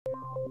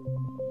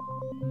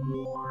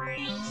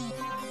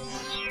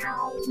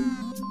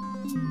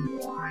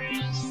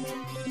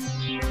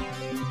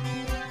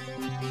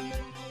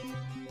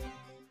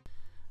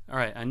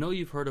Alright, I know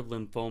you've heard of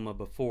lymphoma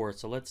before,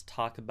 so let's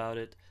talk about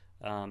it,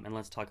 and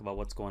let's talk about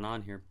what's going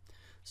on here.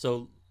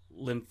 So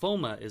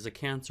lymphoma is a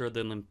cancer of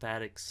the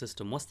lymphatic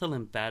system. What's the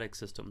lymphatic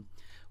system?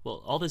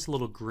 Well, all this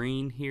little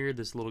green here,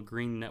 this little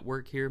green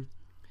network here,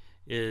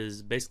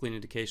 is basically an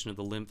indication of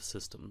the lymph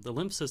system. The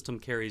lymph system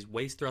carries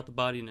waste throughout the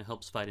body and it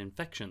helps fight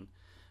infection.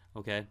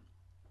 Okay?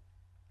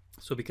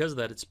 So because of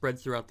that, it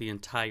spreads throughout the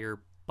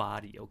entire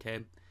body.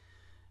 Okay?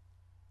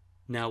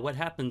 Now, what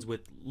happens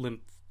with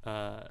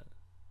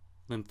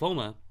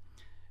lymphoma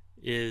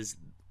is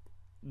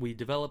we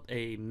develop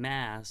a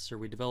mass, or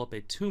we develop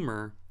a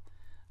tumor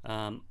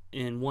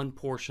in one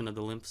portion of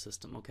the lymph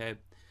system. Okay?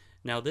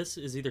 Now, this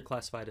is either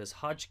classified as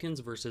Hodgkin's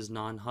versus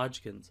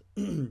non-Hodgkin's.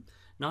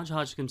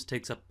 Non-Hodgkin's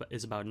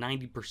is about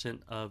 90%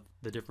 of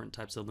the different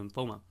types of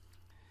lymphoma.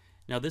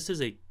 Now, this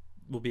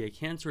will be a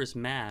cancerous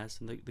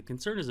mass, and the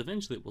concern is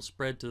eventually it will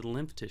spread to the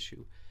lymph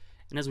tissue.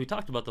 And as we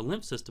talked about, the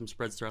lymph system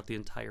spreads throughout the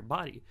entire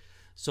body,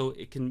 so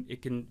it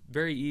can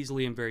very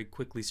easily and very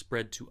quickly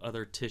spread to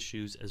other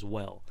tissues as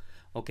well.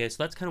 Okay,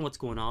 so that's kind of what's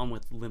going on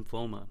with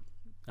lymphoma.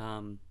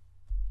 And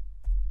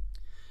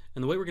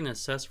the way we're going to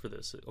assess for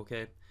this,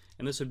 okay,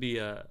 and this would be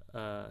a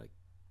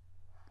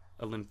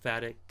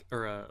lymphatic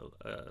or a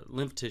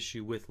lymph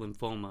tissue with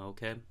lymphoma.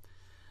 Okay,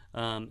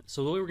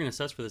 so the way we're going to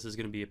assess for this is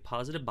going to be a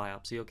positive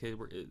biopsy. Okay,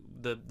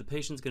 the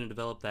patient's going to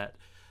develop that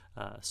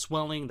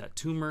swelling, that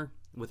tumor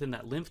within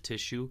that lymph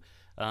tissue,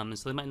 and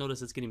so they might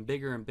notice it's getting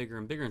bigger and bigger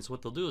and bigger. And so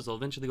what they'll do is they'll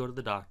eventually go to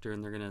the doctor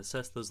and they're going to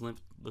assess those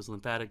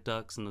lymphatic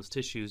ducts and those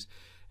tissues,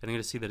 and they're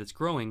going to see that it's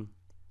growing,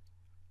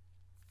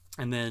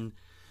 and then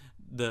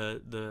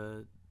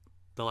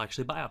they'll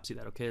actually biopsy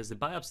that. Okay, as they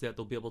biopsy that,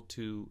 they'll be able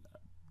to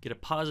get a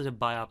positive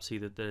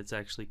biopsy that it's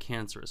actually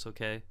cancerous.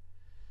 Okay.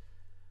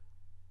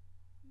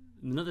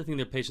 Another thing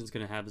their patient's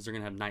going to have is they're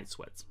going to have night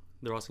sweats.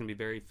 They're also going to be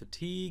very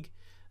fatigued,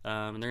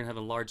 and they're going to have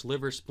a large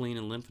liver, spleen,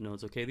 and lymph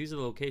nodes. Okay, these are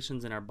the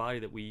locations in our body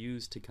that we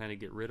use to kind of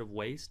get rid of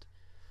waste.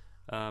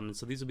 And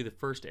so these will be the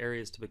first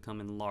areas to become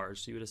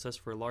enlarged. So you would assess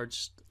for a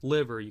large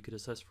liver, you could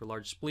assess for a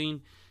large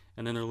spleen,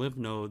 and then their lymph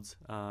nodes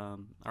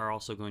are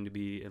also going to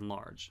be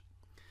enlarged.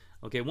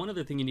 Okay, one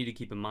other thing you need to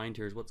keep in mind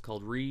here is what's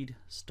called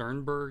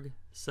Reed-Sternberg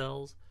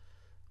cells.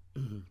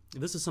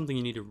 This is something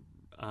you need to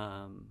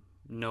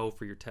know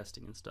for your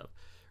testing and stuff.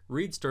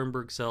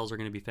 Reed-Sternberg cells are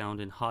going to be found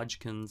in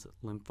Hodgkin's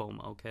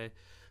lymphoma. Okay,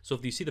 so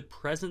if you see the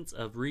presence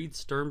of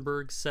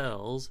Reed-Sternberg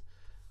cells,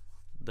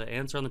 the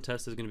answer on the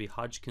test is going to be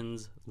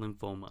Hodgkin's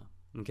lymphoma.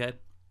 Okay,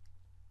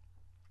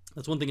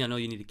 that's one thing I know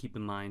you need to keep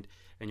in mind,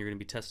 and you're going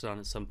to be tested on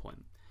at some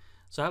point.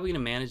 So how are we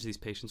going to manage these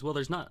patients? Well,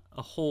 there's not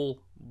a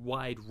whole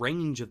wide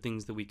range of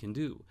things that we can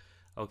do,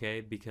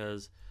 okay,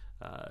 because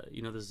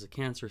you know, this is a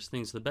cancerous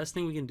thing. So the best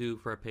thing we can do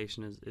for our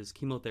patient is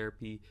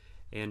chemotherapy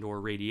and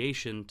or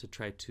radiation to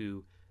try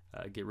to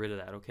get rid of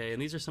that, okay?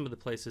 And these are some of the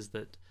places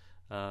that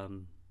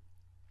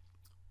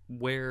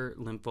where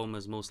lymphoma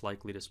is most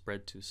likely to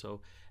spread to.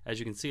 So as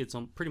you can see, it's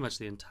on pretty much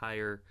the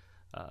entire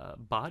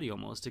body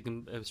almost. It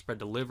can spread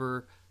to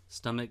liver,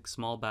 stomach,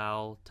 small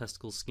bowel,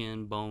 testicle,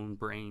 skin, bone,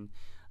 brain.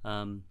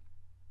 And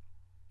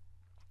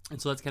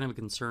so that's kind of a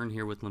concern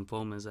here with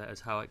lymphoma, is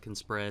how it can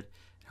spread,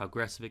 how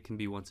aggressive it can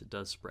be once it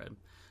does spread.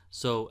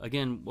 So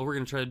again, what we're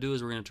going to try to do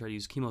is we're going to try to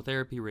use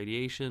chemotherapy,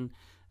 radiation,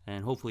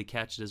 and hopefully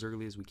catch it as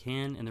early as we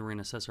can, and then we're going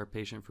to assess our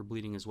patient for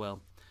bleeding as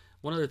well.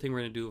 One other thing we're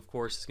going to do, of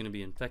course, is going to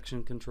be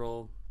infection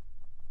control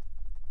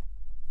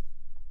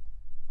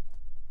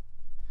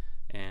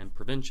and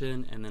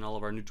prevention, and then all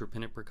of our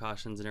neutropenic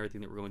precautions and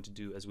everything that we're going to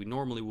do as we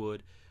normally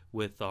would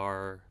with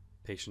our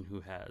patient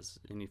who has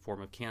any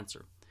form of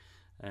cancer.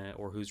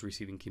 Or who's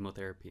receiving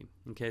chemotherapy.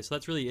 Okay, so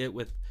that's really it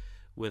with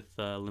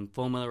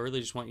lymphoma. I really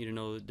just want you to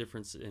know the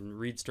difference in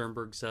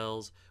Reed-Sternberg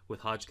cells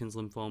with Hodgkin's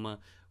lymphoma,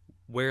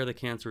 where the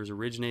cancer is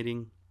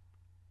originating,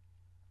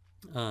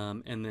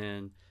 and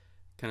then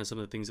kind of some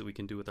of the things that we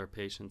can do with our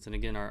patients. And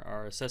again,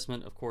 our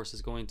assessment, of course,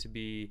 is going to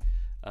be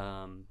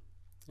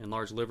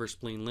enlarged liver,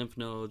 spleen, lymph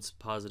nodes,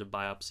 positive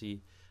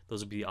biopsy. Those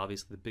would be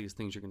obviously the biggest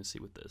things you're going to see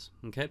with this.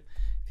 Okay,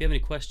 if you have any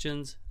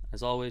questions,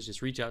 as always,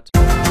 just reach out to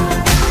me.